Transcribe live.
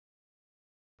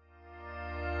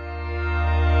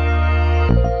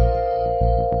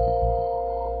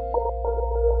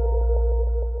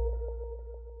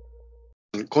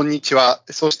こんにちは。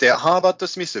そして、ハーバッド・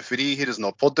スミス・フリーヒルズ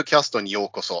のポッドキャストによう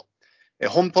こそ。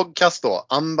本ポッドキャスト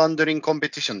アンバンドリングコンペ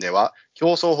ティションでは、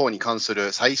競争法に関す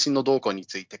る最新の動向に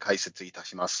ついて解説いた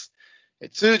します。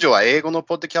通常は英語の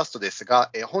ポッドキャストですが、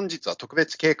本日は特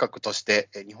別計画として、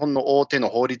日本の大手の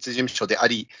法律事務所であ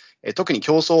り、特に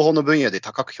競争法の分野で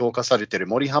高く評価されている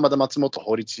森浜田松本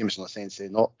法律事務所の先生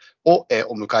を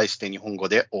お迎えして日本語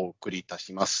でお送りいた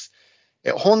します。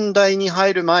本題に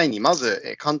入る前に、ま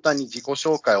ず簡単に自己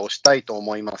紹介をしたいと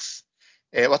思います。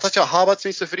私はハーバード・ス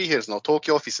ミス・フリーヒルズの東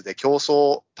京オフィスで競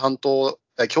争法担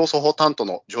当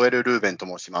のジョエル・ルーベンと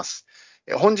申します。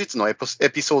本日のエ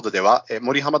ピソードでは、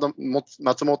森浜田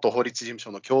松本法律事務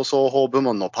所の競争法部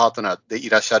門のパートナーでい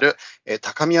らっしゃる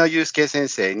高宮祐介先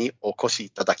生にお越し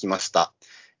いただきました。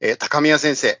高宮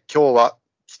先生、今日は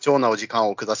貴重なお時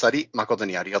間をくださり、誠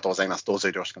にありがとうございます。どうぞ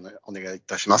よろしくお願いい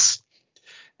たします。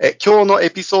今日の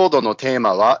エピソードのテー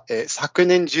マは、昨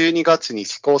年12月に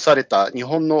施行された日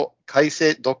本の改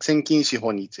正独占禁止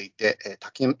法について、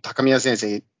高宮先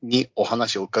生にお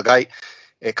話を伺い、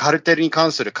カルテルに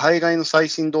関する海外の最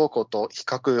新動向と比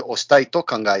較をしたいと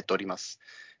考えております。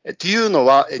というの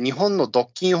は、日本の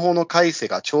独禁法の改正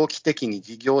が長期的に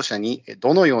事業者に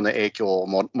どのような影響を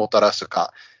もたらす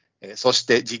か、そし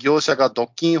て事業者が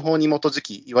独禁法に基づ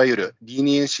き、いわゆるリ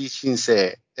ニエンシー申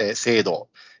請制度、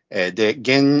で、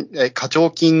課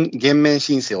徴金減免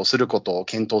申請をすることを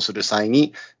検討する際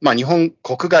に、日本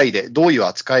国外でどういう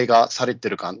扱いがされて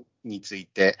いるかについ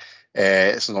て、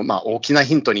大きな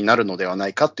ヒントになるのではな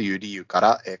いかという理由か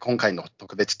ら、今回の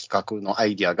特別企画のア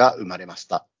イディアが生まれまし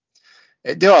た。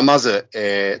では、まず、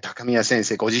高宮先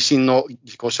生ご自身の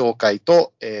自己紹介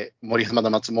と、森浜田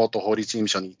松本法律事務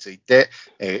所について、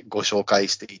ご紹介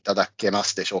していただけま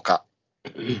すでしょうか。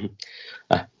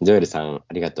ジョエルさん、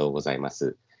ありがとうございま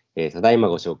す。ただいま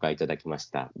ご紹介いただきまし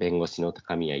た弁護士の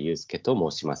高宮祐介と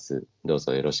申します。どう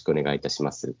ぞよろしくお願いいたし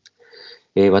ます。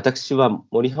私は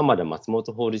森浜田松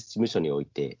本法律事務所におい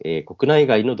て、国内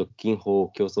外の独禁法、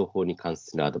競争法に関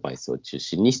するアドバイスを中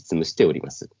心に執務しておりま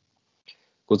す。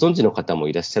ご存知の方も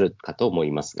いらっしゃるかと思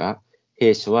いますが、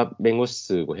弊社は弁護士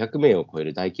数500名を超え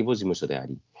る大規模事務所であ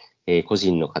り、個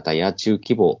人の方や中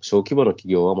規模、小規模の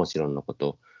企業はもちろんのこ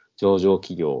と、上場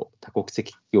企業、多国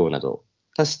籍企業など、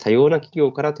多種多様な企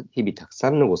業から日々たくさ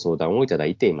んのご相談をいただ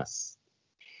いています。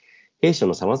弊社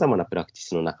の様々なプラクティ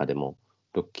スの中でも、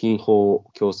独禁法、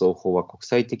競争法は国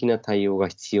際的な対応が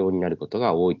必要になること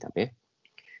が多いため、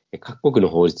各国の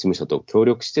法律事務所と協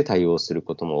力して対応する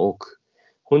ことも多く、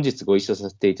本日ご一緒さ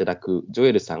せていただくジョ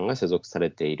エルさんが所属さ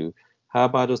れているハ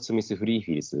ーバード・スミス・フリー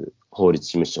フィルズ法律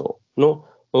事務所の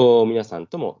皆さん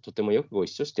ともとてもよくご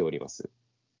一緒しております。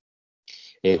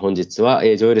本日は、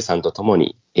ジョエルさんととも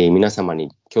に、皆様に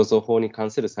競争法に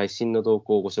関する最新の動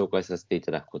向をご紹介させてい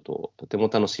ただくことをとても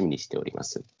楽しみにしておりま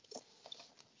す。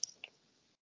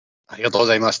ありがとうご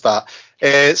ざいました。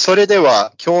それで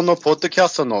は今日のポッドキャ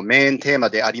ストのメインテーマ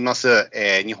であります、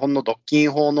日本の独禁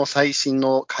法の最新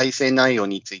の改正内容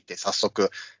について早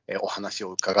速、お話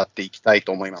を伺っていきたい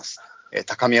と思います。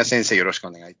高宮先生よろしく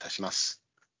お願いいたします。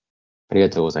ありが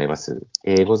とうございます。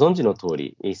ご存知の通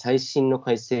り、最新の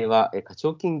改正は、課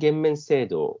徴金減免制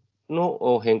度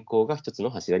の変更が一つの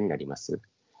柱になります。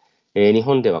日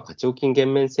本では課徴金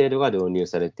減免制度が導入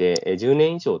されて10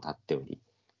年以上経っており、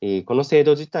この制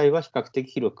度自体は比較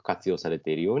的広く活用され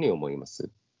ているように思います。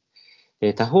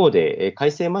他方で、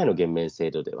改正前の減免制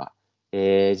度では、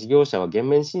事業者は減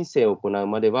免申請を行う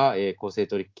までは、公正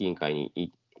取引委員会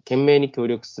に懸命に協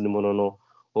力するものの、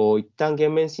一旦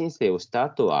減免申請をした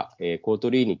後は、公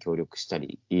取委に協力した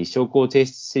り、証拠を提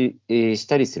出し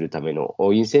たりするための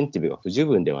インセンティブが不十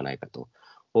分ではないかと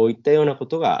いったようなこ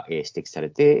とが指摘され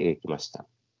てきました。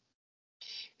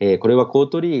これは公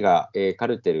取委がカ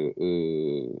ルテル、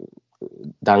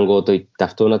談合といった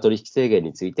不当な取引制限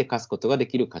について課すことがで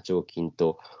きる課徴金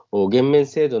と減免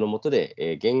制度の下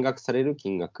で減額される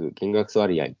金額、減額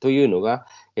割合というのが、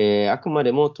あくま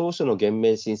でも当初の減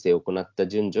免申請を行った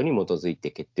順序に基づいて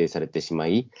決定されてしま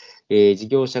い、事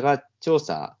業者が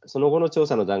その後の調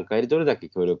査の段階でどれだけ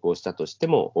協力をしたとして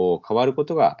も変わるこ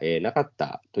とがなかっ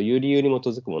たという理由に基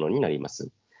づくものになります。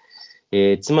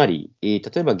つまり、例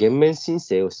えば減免申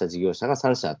請をした事業者が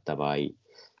3社あった場合、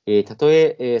たと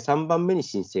え3番目に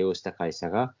申請をした会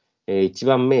社が1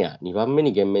番目や2番目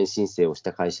に減免申請をし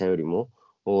た会社よりも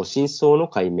真相の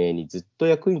解明にずっと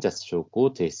役に立つ証拠を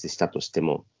提出したとして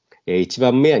も、1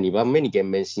番目や2番目に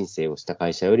減免申請をした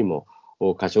会社よりも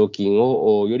課徴金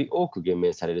をより多く減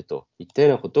免されるといったよ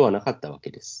うなことはなかったわ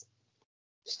けです。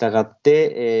したがっ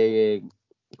て、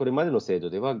これまでの制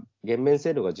度では減免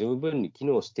制度が十分に機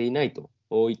能していないと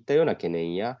いったような懸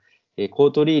念や、コ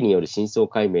ートリーによる真相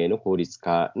解明の効率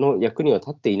化の役には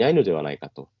立っていないのではないか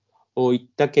といっ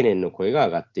た懸念の声が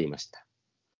上がっていました。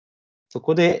そ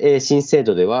こで、新制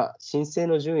度では、申請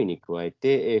の順位に加え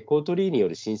て、コートリーによ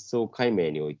る真相解明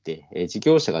において、事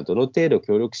業者がどの程度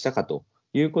協力したかと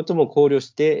いうことも考慮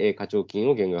して、課徴金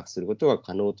を減額することが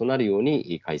可能となるよう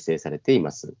に改正されてい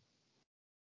ます。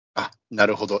な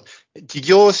るほど。事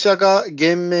業者が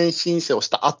減免申請をし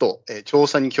た後、調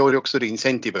査に協力するイン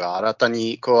センティブが新た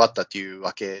に加わったという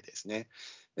わけですね。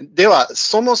では、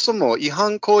そもそも違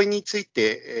反行為につい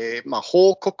て、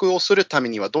報告をするため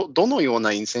にはどのよう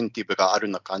なインセンティブがある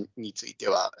のかについて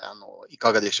は、い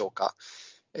かがでしょうか。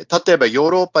例えばヨー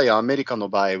ロッパやアメリカの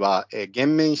場合は、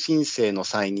減免申請の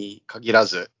際に限ら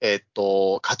ず、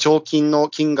課徴金の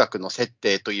金額の設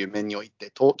定という面におい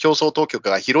て、競争当局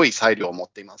が広い裁量を持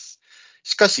っています。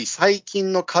しかし、最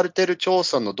近のカルテル調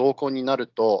査の動向になる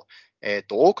と、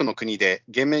多くの国で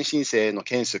減免申請の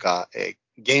件数が、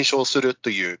減少すると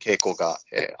いう傾向が、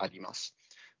あります。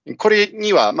これ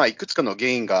には、いくつかの原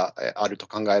因があると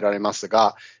考えられます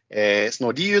が、そ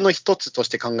の理由の一つとし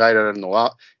て考えられるの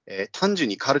は、単純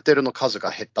にカルテルの数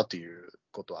が減ったという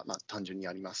ことは、単純に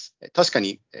あります。確か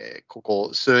に、こ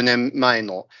こ数年前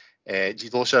の、自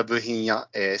動車部品や、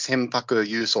船舶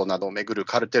輸送などをめぐる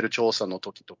カルテル調査の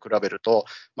時と比べると、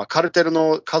カルテル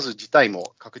の数自体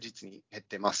も確実に減っ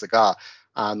てますが、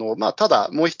ただ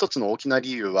もう一つの大きな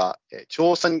理由は、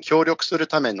調査に協力する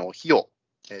ための費用、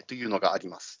というのがあり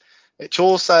ます。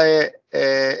調査へ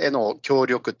の協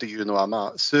力というの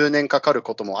は、数年かかる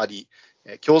こともあり、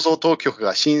競争当局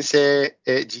が申請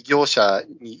事業者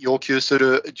に要求す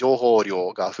る情報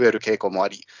量が増える傾向もあ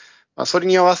り、それ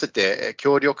に合わせて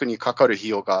協力にかかる費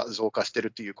用が増加してい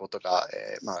るということが、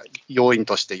要因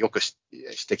としてよく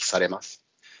指摘されます。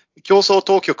競争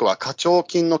当局は課徴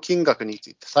金の金額に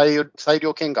ついて裁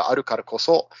量権があるからこ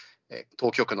そ、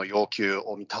当局の要求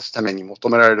を満たすために求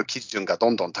められる基準がど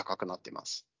んどん高くなっていま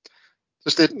す。そ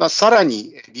して、さら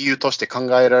に理由として考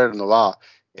えられるのは、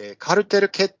カルテル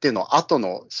決定の後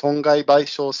の損害賠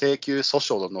償請求訴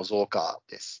訟の増加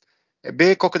です。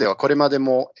米国ではこれまで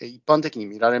も一般的に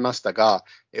見られましたが、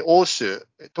欧州、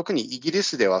特にイギリ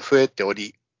スでは増えてお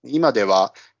り、今で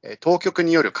は当局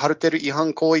によるカルテル違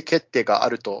反行為決定があ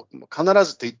ると必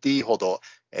ずと言っていいほど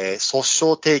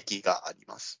訴訟提起があり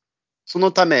ます。そ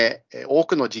のため、多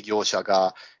くの事業者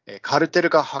がカルテル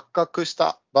が発覚し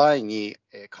た場合に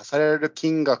課される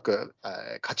金額、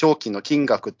課徴金の金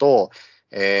額と、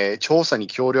調査に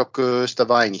協力した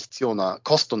場合に必要な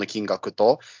コストの金額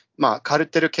と、カル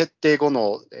テル決定後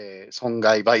の、損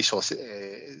害賠償、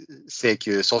請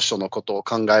求訴訟のことを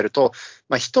考えると、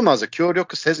ひとまず協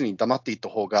力せずに黙っていた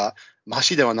方がマ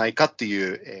シではないかと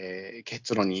いう、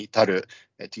結論に至る、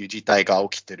という事態が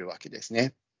起きているわけです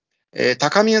ね。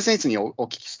高宮先生にお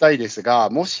聞きしたいですが、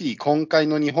もし今回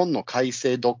の日本の改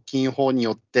正独禁法に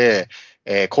よって、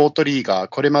コートリーが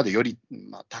これまでより、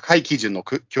高い基準の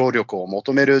協力を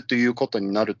求めるということ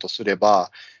になるとすれ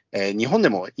ば、日本で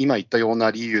も今言ったよう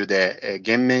な理由で、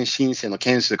減免申請の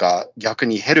件数が逆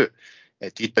に減る、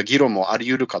といった議論もあり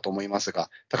得るかと思いますが、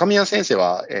高宮先生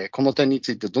は、この点に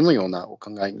ついてどのようなお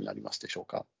考えになりますでしょう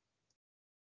か。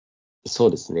そ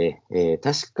うですね。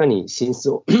確かに真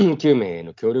相究明へ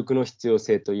の協力の必要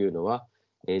性というのは、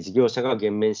事業者が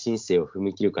減免申請を踏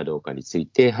み切るかどうかについ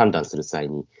て判断する際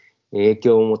に影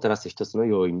響をもたらす一つの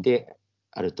要因で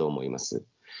あると思います。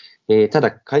た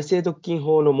だ、改正独禁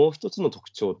法のもう一つの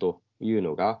特徴という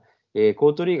のが、コ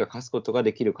ートリーが課すことが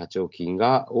できる課徴金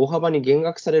が大幅に減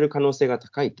額される可能性が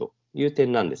高いという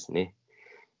点なんですね。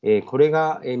これ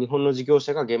が日本の事業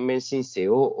者が減免申請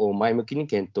を前向きに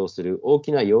検討する大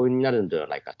きな要因になるのでは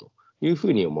ないかというふ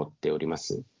うに思っておりま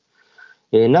す。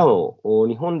なお、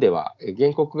日本では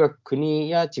原告が国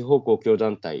や地方公共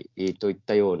団体といっ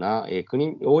たような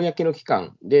公の機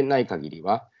関でない限り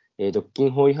は、独禁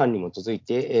法違反に基づい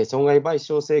て損害賠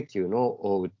償請求の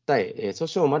訴え、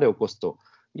訴訟まで起こすと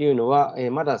いうのは、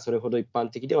まだそれほど一般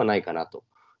的ではないかなと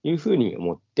いうふうに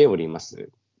思っております。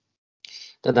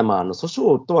ただ、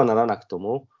訴訟とはならなくと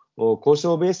も、交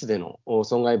渉ベースでの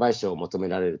損害賠償を求め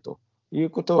られるとい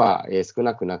うことは少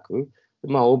なくなく、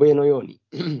欧米のように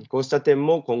こうした点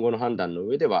も今後の判断の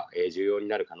上では重要に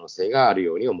なる可能性がある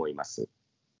ように思います。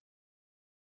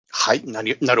はい、な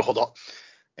るほど。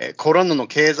コロナの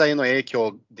経済の影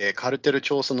響でカルテル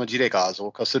調査の事例が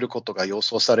増加することが予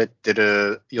想され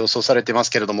てま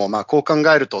すけれども、こう考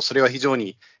えると、それは非常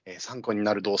に参考に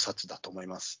なる洞察だと思い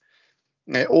ます。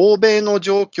欧米の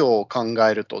状況を考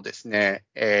えるとですね、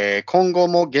今後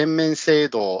も減免制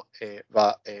度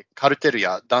はカルテル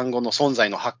や談合の存在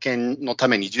の発見のた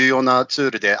めに重要なツー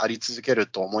ルであり続ける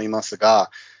と思いますが、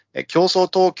競争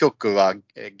当局は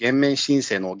減免申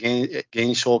請の減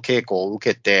少傾向を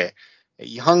受けて、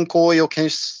違反行為を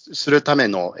検出するため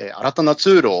の新たな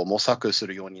ツールを模索す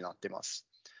るようになっています。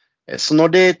その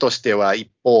例としては一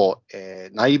方、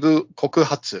内部告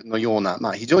発のような、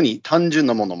非常に単純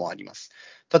なものもあります。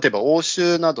例えば欧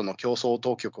州などの競争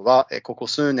当局はここ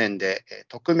数年で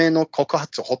匿名の告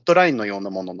発ホットラインのような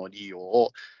ものの利用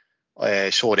を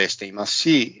奨励しています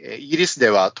し、イギリスで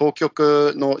は当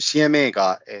局の CMA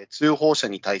が通報者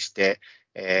に対して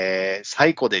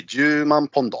最高で10万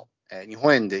ポンド、日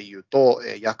本円で言うと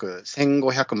約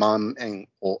1500万円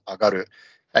を上がる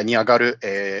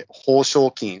報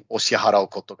奨金を支払う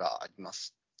ことがありま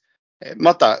す。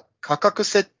また、価格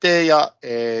設定や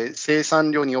生産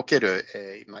量における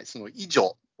その異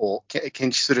常を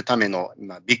検知するための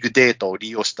ビッグデータを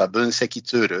利用した分析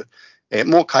ツール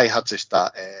も開発し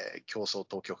た競争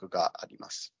当局がありま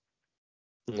す。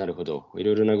なるほど。い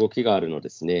ろいろな動きがあるの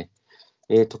ですね。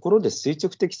ところで垂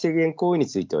直的制限行為に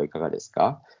ついてはいかがです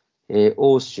か？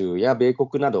欧州や米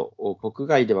国など国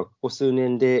外ではここ数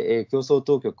年で競争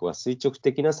当局は垂直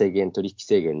的な制限取引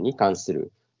制限に関す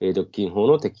る独禁法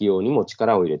の適用にも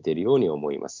力を入れているように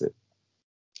思います。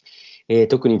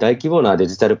特に大規模なデ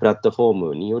ジタルプラットフォー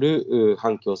ムによる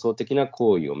反競争的な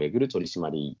行為をめぐる取り締ま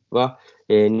りは、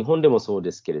日本でもそう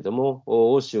ですけれども、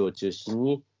欧州を中心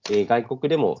に外国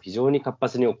でも非常に活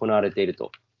発に行われている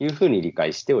というふうに理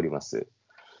解しております。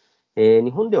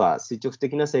日本では垂直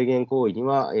的な制限行為に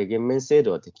は減免制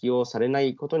度は適用されな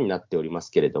いことになっておりま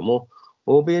すけれども、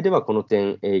欧米ではこの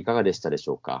点、いかがでしたでし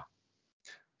ょうか？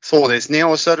そうですね、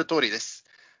おっしゃる通りです。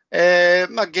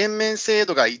減免制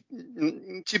度が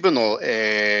一部の、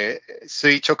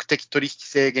垂直的取引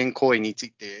制限行為につ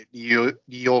いて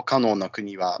利用可能な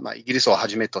国は、イギリスをは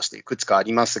じめとしていくつかあ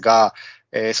りますが、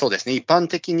そうですね、一般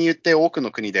的に言って多く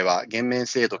の国では減免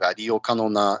制度が利用可能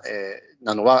な、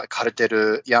なのはカルテ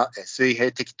ルや水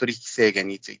平的取引制限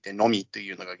についてのみと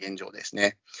いうのが現状です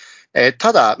ね。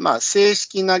ただ、正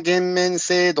式な減免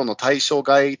制度の対象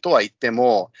外とは言って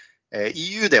も、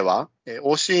EU では、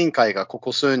欧州委員会がこ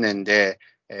こ数年で、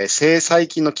制裁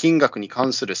金の金額に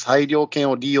関する裁量権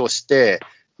を利用して、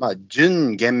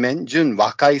準減免、準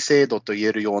和解制度とい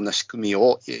えるような仕組み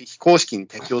を非公式に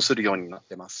適用するようになっ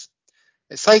ています。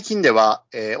最近では、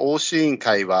欧州委員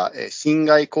会は、侵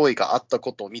害行為があった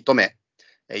ことを認め、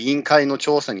委員会の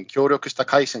調査に協力した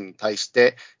会社に対し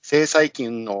て、制裁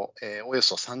金の、およ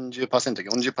そ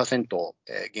 30%、40% を、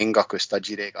減額した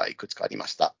事例がいくつかありま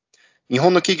した。日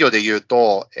本の企業でいう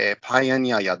と、パイオ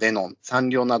ニアやデノン、サン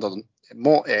リオなど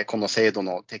も、この制度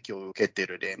の適用を受けてい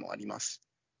る例もあります。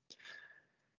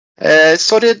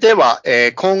それでは、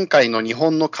今回の日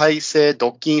本の改正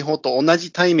独禁法と同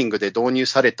じタイミングで導入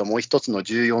されたもう一つの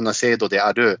重要な制度で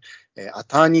ある、ア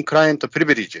ターニークライアントプリ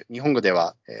ビレージ、日本語で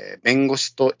は、弁護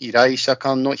士と依頼者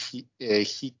間の秘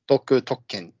匿特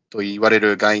権と言われ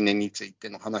る概念について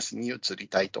の話に移り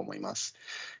たいと思います。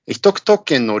秘匿特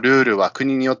権のルールは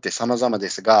国によって様々で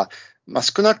すが、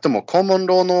少なくともコモン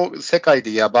ローの世界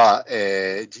で言えば、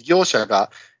事業者が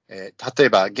例え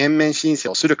ば減免申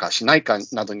請をするかしないか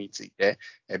などについて、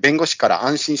弁護士から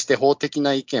安心して法的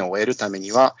な意見を得るため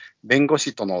には、弁護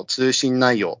士との通信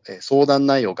内容、相談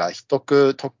内容が秘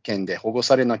匿特権で保護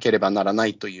されなければならな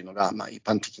いというのが、一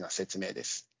般的な説明で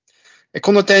す。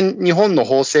この点、日本の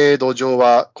法制度上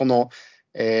は、この、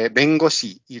弁護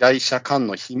士、依頼者間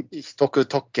の秘匿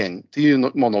特権という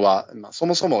ものは、そ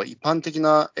もそも一般的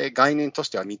な概念とし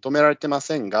ては認められていま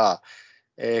せんが、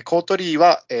コートリー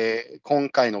は、今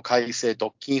回の改正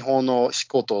独禁法の施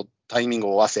行とタイミング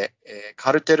を合わせ、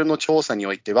カルテルの調査に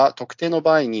おいては、特定の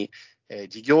場合に、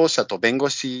事業者と弁護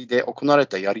士で行われ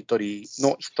たやり取り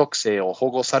の秘匿性を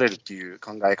保護されるという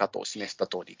考え方を示した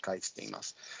と理解していま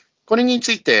す。これに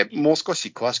ついてもう少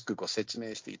し詳しくご説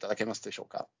明していただけますでしょう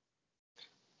か。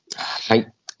は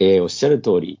い、おっしゃる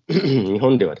通り、日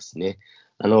本ではですね、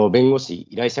弁護士、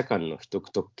依頼者間の秘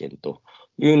匿特権と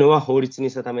いうのは法律に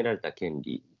定められた権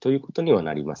利ということには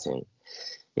なりません。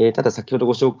ただ、先ほど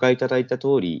ご紹介いただいた通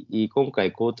り、今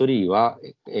回、コートリーは、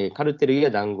カルテル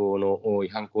や談合の違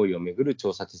反行為をめぐる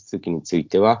調査手続きについ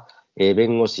ては、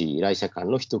弁護士、依頼者間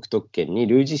の秘匿特権に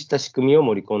類似した仕組みを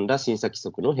盛り込んだ審査規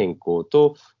則の変更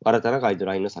と、新たなガイド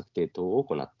ラインの策定等を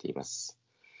行っています。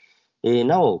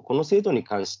なお、この制度に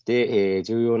関して、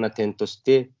重要な点とし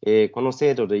て、この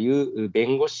制度でいう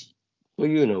弁護士と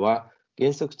いうのは、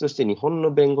原則として日本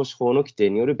の弁護士法の規定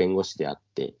による弁護士であっ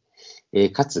て、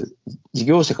かつ事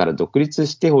業者から独立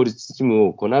して法律事務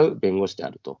を行う弁護士であ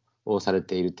るとされ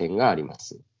ている点がありま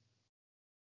す。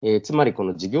つまり、こ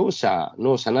の事業者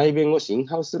の社内弁護士、イン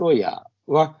ハウスロイヤ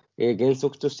ーは、原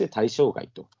則として対象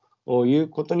外という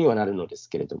ことにはなるのです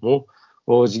けれども、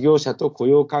事業者と雇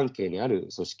用関係にある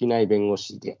組織内弁護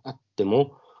士であって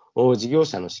も、事業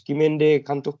者の指揮命令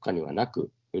監督下にはな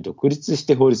く、独立し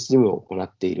て法律事務を行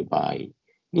っている場合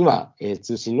には、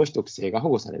通信の秘匿性が保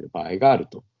護される場合がある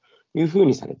というふう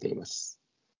にされています。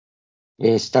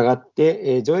したがっ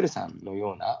て、ジョエルさんの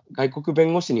ような外国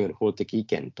弁護士による法的意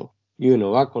見という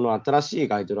のは、この新しい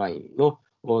ガイドラインの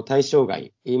対象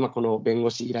外、今この弁護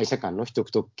士依頼者間の秘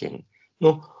匿特権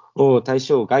の対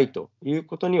象外という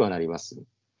ことにはなります。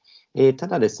た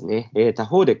だですね、他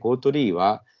方でコートリー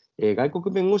は、外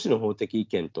国弁護士の法的意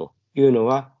見というの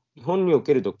は、日本にお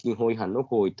ける独禁法違反の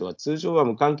行為とは通常は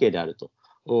無関係である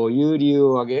という理由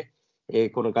を挙げ、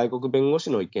この外国弁護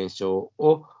士の意見書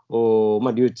を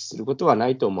留置することはな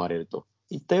いと思われると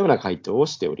いったような回答を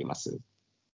しております。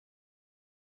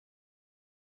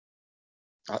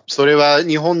それは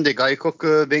日本で外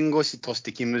国弁護士とし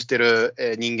て勤務している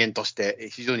人間として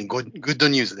非常にグッド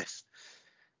ニュースです。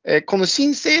この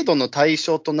新制度の対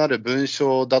象となる文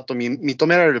章だと認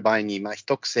められる場合に、秘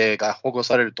匿性が保護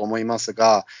されると思います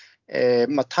が、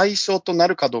対象とな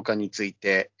るかどうかについ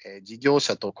て、事業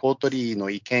者とコートリーの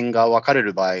意見が分かれ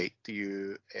る場合と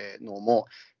いうのも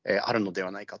あるので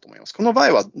はないかと思います。この場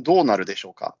合はどうなるでしょ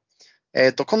うか。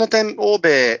この点、欧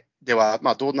米では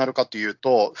どうなるかという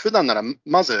と、普段なら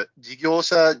まず事業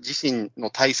者自身の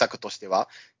対策としては、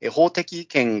法的意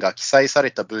見が記載さ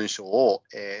れた文章を、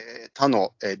他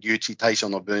の留置対象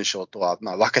の文章とは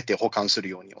分けて保管する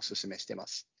ようにお勧めしていま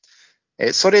す。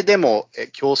それでも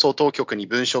競争当局に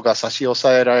文書が差し押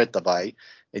さえられた場合、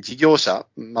事業者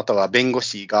または弁護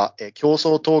士が競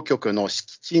争当局の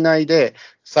敷地内で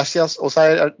差し押さ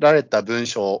えられた文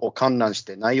書を観覧し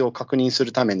て内容を確認す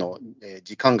るための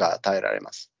時間が与えられ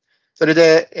ます。それ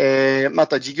で、ま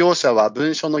た事業者は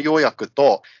文書の要約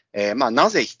と、な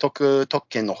ぜ秘匿特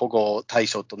権の保護対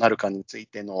象となるかについ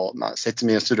ての、説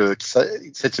明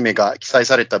説明が記載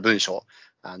された文書、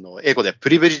英語でプ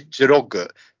リビレッジロッグ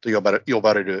と呼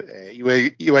ばれる、い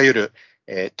わゆる、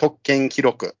特権記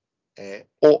録、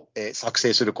を、作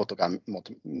成することが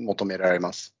求められ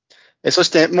ます。そし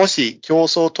て、もし競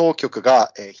争当局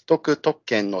が、秘匿特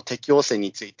権の適用性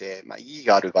について、異議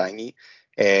がある場合に、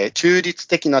中立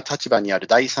的な立場にある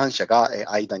第三者が、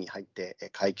間に入って、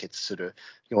解決する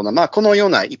ような、このよう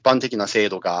な一般的な制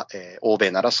度が、欧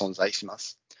米なら存在しま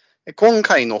す。今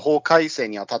回の法改正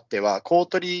にあたっては、公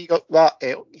取は、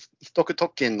秘匿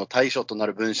特権の対象とな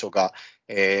る文書が、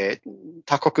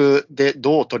他国で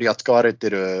どう取り扱われて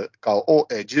いるかを、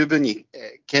十分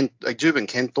検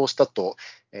討したと、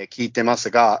聞いてます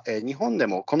が、日本で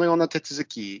もこのような手続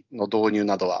きの導入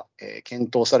などは、検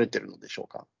討されているのでしょう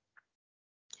か。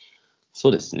そ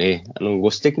うですね。ご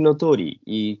指摘の通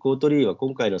り、コートリーは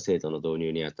今回の制度の導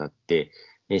入にあたって、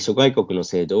諸外国の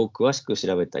制度を詳しく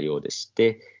調べたようでし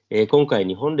て、今回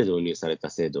日本で導入された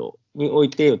制度におい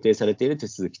て予定されている手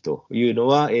続きというの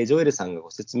は、ジョエルさんが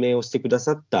ご説明をしてくだ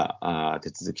さった手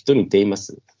続きと似ていま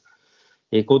す。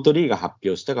コートリーが発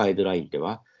表したガイドラインで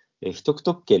は、秘匿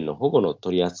特権の保護の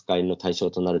取り扱いの対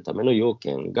象となるための要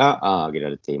件が挙げら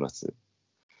れています。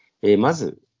ま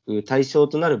ず、対象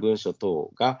となる文書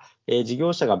等が、事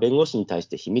業者が弁護士に対し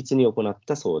て秘密に行っ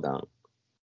た相談、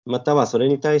またはそれ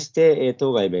に対して、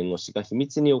当該弁護士が秘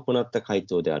密に行った回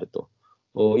答であると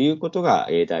いうことが、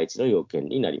第一の要件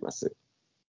になります。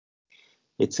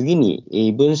次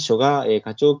に、文書が、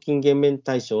課徴金減免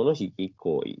対象の被疑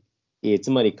行為、つ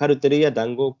まりカルテルや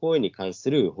談合行為に関す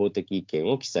る法的意見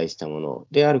を記載したもの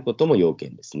であることも要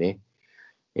件ですね。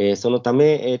そのた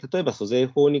め、例えば租税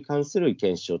法に関する意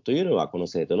見書というのはこの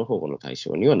制度の保護の対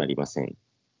象にはなりません。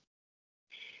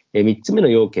3つ目の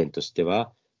要件として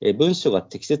は、文書が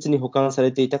適切に保管さ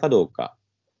れていたかどうか、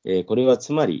これは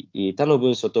つまり他の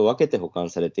文書と分けて保管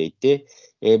されていて、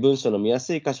文書の見や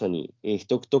すい箇所に秘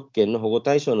匿特権の保護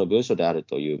対象の文書である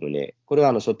という旨、これ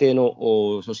は所定の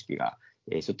組織が、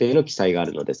所定の記載があ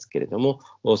るのですけれども、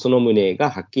その旨が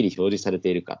はっきり表示されて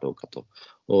いるかどうか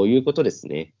ということです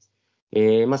ね。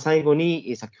最後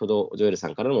に、先ほどジョエルさ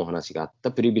んからのお話があっ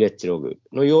たプリビレッジログ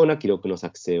のような記録の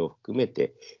作成を含め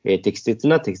て、適切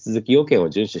な手続き要件を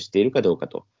遵守しているかどうか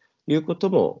ということ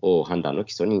も判断の基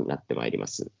礎になってまいりま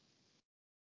す。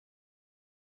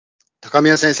高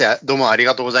宮先生、どうもあり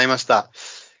がとうございました。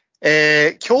今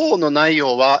日の内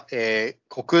容は、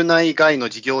国内外の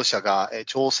事業者が、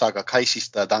調査が開始し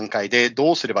た段階で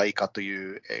どうすればいいかと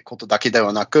いうことだけで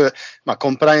はなく、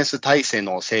コンプライアンス体制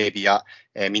の整備や、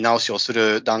見直しをす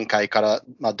る段階から、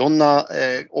どんな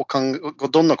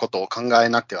ことを考え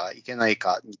なくてはいけない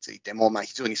かについても、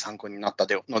非常に参考になった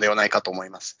のではないかと思い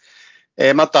ます。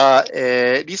また、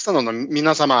リスナーの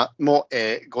皆様も、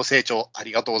ご清聴あ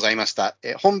りがとうございました。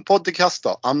本ポッドキャス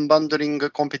トアンバンドリン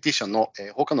グコンペティションの、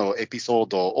他のエピソー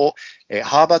ドを、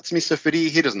ハーバード・スミス・フリー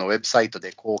ヒルズのウェブサイト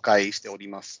で公開しており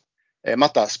ます。ま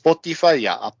た、Spotify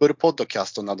や Apple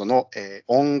Podcast などの、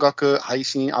音楽配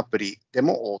信アプリで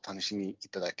もお楽しみい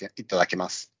ただけま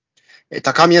す。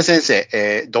高宮先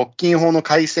生、独禁法の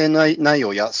改正内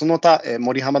容や、その他、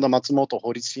森浜田松本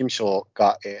法律事務所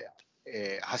が、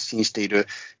発信している、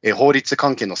法律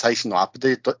関係の最新のアップ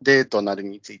デートなど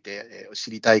について、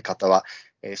知りたい方は、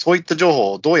そういった情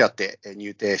報をどうやって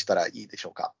入手したらいいでしょ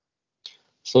うか。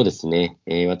そうですね。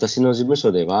私の事務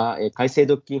所では、改正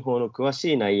独禁法の詳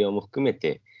しい内容も含め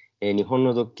て、日本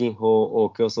の独禁法、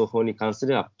競争法に関す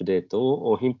るアップデート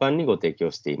を頻繁にご提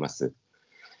供しています。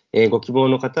ご希望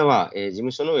の方は、事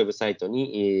務所のウェブサイト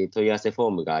に、問い合わせフォー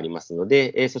ムがありますの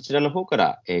で、そちらの方か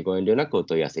ら、ご遠慮なくお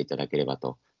問い合わせいただければ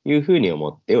というふうに思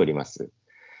っております。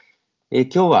今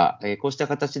日は、こうした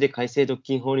形で改正独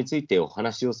禁法についてお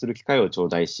話をする機会を頂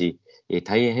戴し、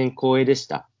大変光栄でし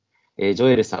た。ジョ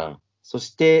エルさん、そ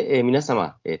して、皆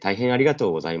様、大変ありがと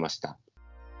うございました。